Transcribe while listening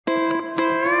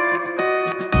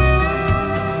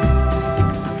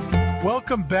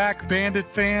Welcome back,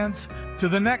 Bandit fans, to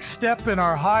the next step in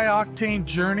our high-octane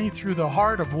journey through the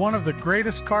heart of one of the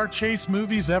greatest car chase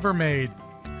movies ever made.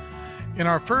 In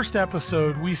our first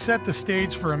episode, we set the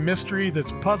stage for a mystery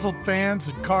that's puzzled fans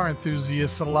and car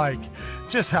enthusiasts alike.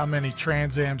 Just how many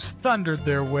Trans Ams thundered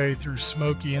their way through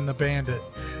Smokey and the Bandit.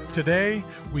 Today,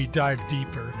 we dive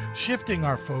deeper, shifting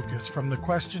our focus from the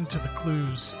question to the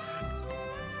clues.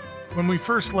 When we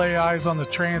first lay eyes on the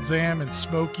Trans Am and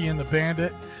Smokey and the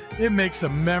Bandit, it makes a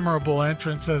memorable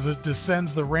entrance as it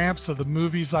descends the ramps of the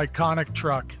movie's iconic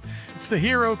truck. It's the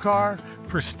hero car,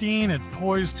 pristine and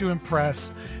poised to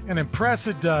impress, and impress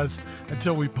it does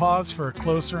until we pause for a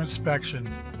closer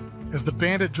inspection. As the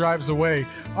Bandit drives away,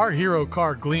 our hero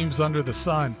car gleams under the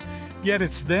sun. Yet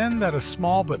it's then that a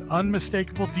small but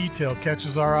unmistakable detail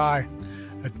catches our eye.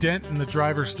 A dent in the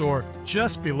driver's door,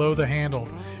 just below the handle.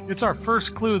 It's our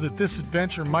first clue that this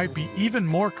adventure might be even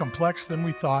more complex than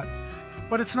we thought.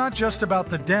 But it's not just about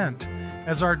the dent.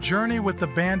 As our journey with the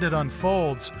Bandit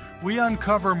unfolds, we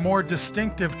uncover more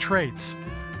distinctive traits.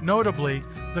 Notably,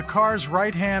 the car's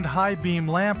right-hand high-beam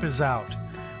lamp is out.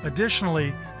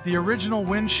 Additionally, the original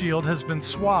windshield has been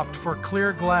swapped for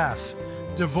clear glass,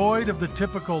 devoid of the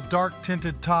typical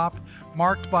dark-tinted top,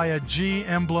 marked by a G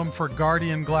emblem for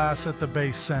Guardian glass at the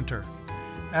base center.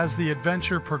 As the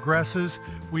adventure progresses,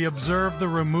 we observe the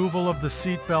removal of the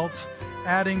seat belts,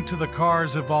 adding to the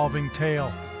car's evolving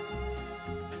tale.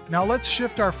 Now let's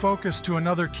shift our focus to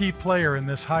another key player in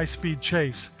this high-speed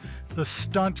chase, the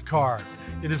stunt car.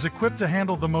 It is equipped to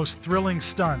handle the most thrilling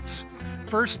stunts.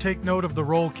 First, take note of the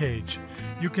roll cage.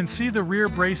 You can see the rear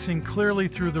bracing clearly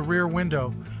through the rear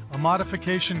window, a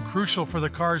modification crucial for the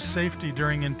car's safety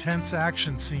during intense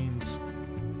action scenes.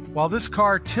 While this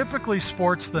car typically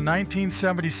sports the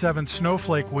 1977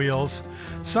 snowflake wheels,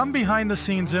 some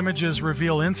behind-the-scenes images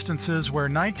reveal instances where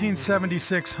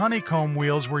 1976 honeycomb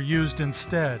wheels were used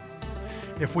instead.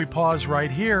 If we pause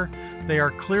right here, they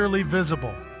are clearly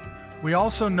visible. We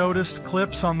also noticed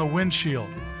clips on the windshield,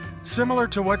 similar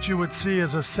to what you would see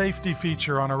as a safety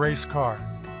feature on a race car.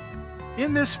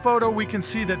 In this photo, we can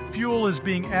see that fuel is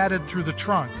being added through the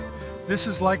trunk. This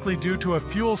is likely due to a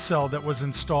fuel cell that was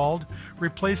installed,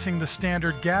 replacing the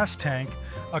standard gas tank,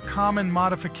 a common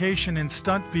modification in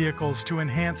stunt vehicles to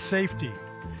enhance safety.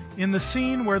 In the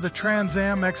scene where the Trans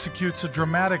Am executes a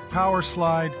dramatic power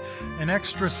slide, an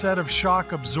extra set of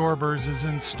shock absorbers is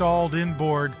installed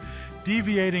inboard,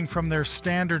 deviating from their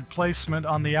standard placement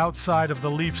on the outside of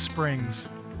the leaf springs.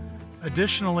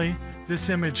 Additionally, this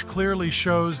image clearly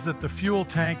shows that the fuel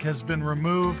tank has been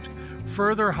removed,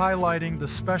 further highlighting the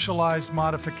specialized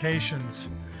modifications.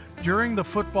 During the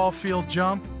football field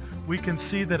jump, we can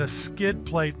see that a skid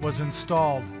plate was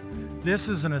installed. This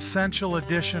is an essential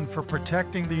addition for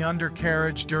protecting the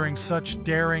undercarriage during such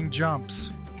daring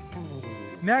jumps.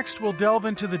 Next, we'll delve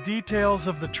into the details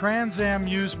of the Trans Am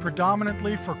used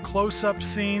predominantly for close-up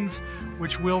scenes,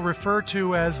 which we'll refer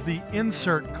to as the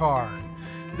insert car.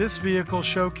 This vehicle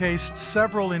showcased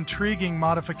several intriguing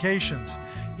modifications,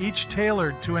 each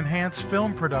tailored to enhance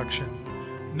film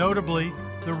production. Notably,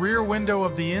 the rear window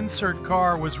of the insert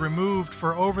car was removed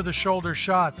for over-the-shoulder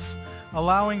shots,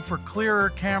 allowing for clearer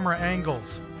camera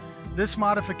angles. This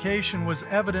modification was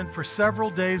evident for several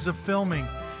days of filming,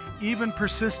 even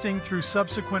persisting through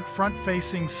subsequent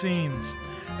front-facing scenes,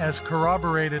 as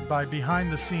corroborated by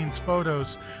behind-the-scenes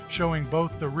photos showing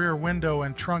both the rear window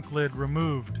and trunk lid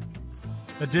removed.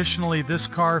 Additionally, this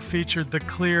car featured the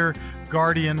clear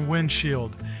Guardian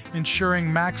windshield,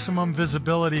 ensuring maximum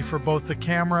visibility for both the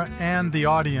camera and the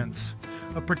audience.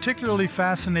 A particularly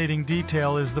fascinating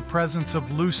detail is the presence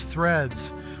of loose threads,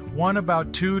 one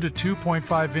about 2 to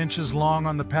 2.5 inches long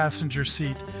on the passenger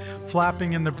seat,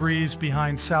 flapping in the breeze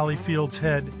behind Sally Field's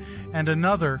head, and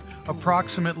another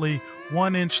approximately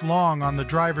 1 inch long on the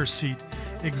driver's seat,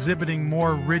 exhibiting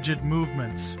more rigid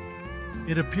movements.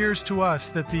 It appears to us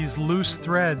that these loose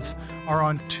threads are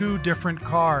on 2 different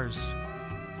cars.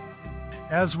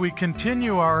 As we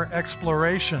continue our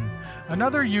exploration,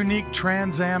 another unique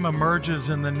Trans Am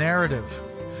emerges in the narrative.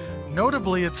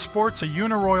 Notably, it sports a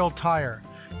Uniroyal tire,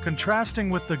 contrasting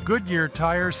with the Goodyear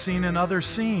tires seen in other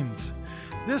scenes.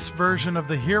 This version of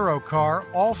the hero car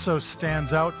also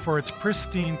stands out for its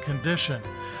pristine condition,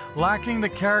 lacking the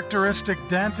characteristic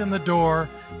dent in the door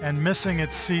and missing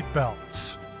its seat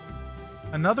belts.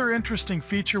 Another interesting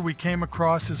feature we came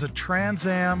across is a Trans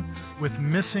Am with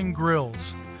missing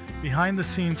grills.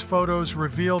 Behind-the-scenes photos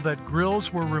reveal that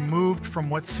grills were removed from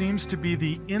what seems to be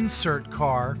the insert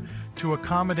car to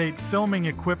accommodate filming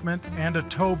equipment and a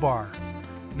tow bar.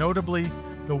 Notably,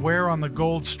 the wear on the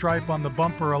gold stripe on the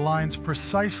bumper aligns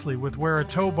precisely with where a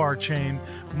tow bar chain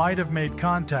might have made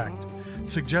contact.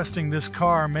 suggesting this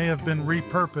car may have been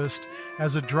repurposed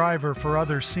as a driver for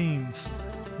other scenes.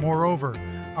 Moreover,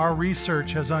 our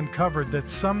research has uncovered that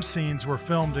some scenes were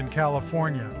filmed in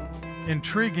California.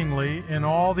 Intriguingly, in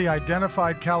all the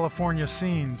identified California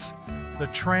scenes, the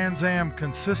Trans Am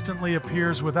consistently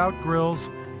appears without grills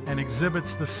and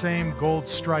exhibits the same gold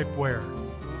stripe wear.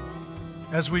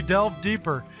 As we delved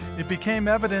deeper, it became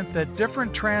evident that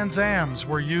different Trans Ams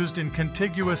were used in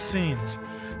contiguous scenes,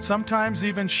 sometimes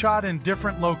even shot in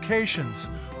different locations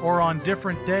or on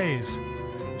different days.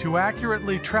 To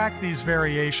accurately track these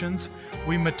variations,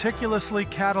 we meticulously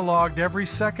cataloged every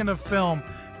second of film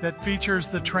that features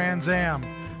the Trans Am,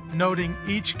 noting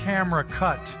each camera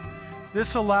cut.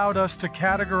 This allowed us to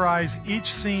categorize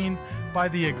each scene by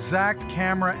the exact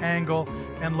camera angle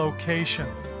and location.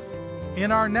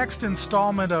 In our next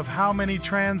installment of How Many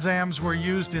Trans Ams Were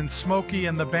Used in Smokey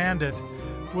and the Bandit,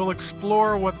 we'll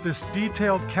explore what this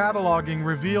detailed cataloging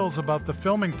reveals about the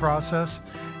filming process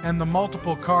and the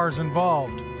multiple cars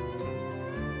involved.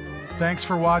 Thanks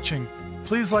for watching.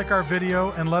 Please like our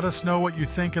video and let us know what you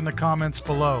think in the comments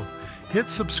below. Hit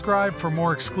subscribe for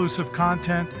more exclusive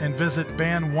content and visit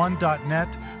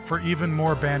ban1.net for even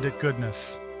more Bandit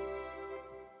goodness.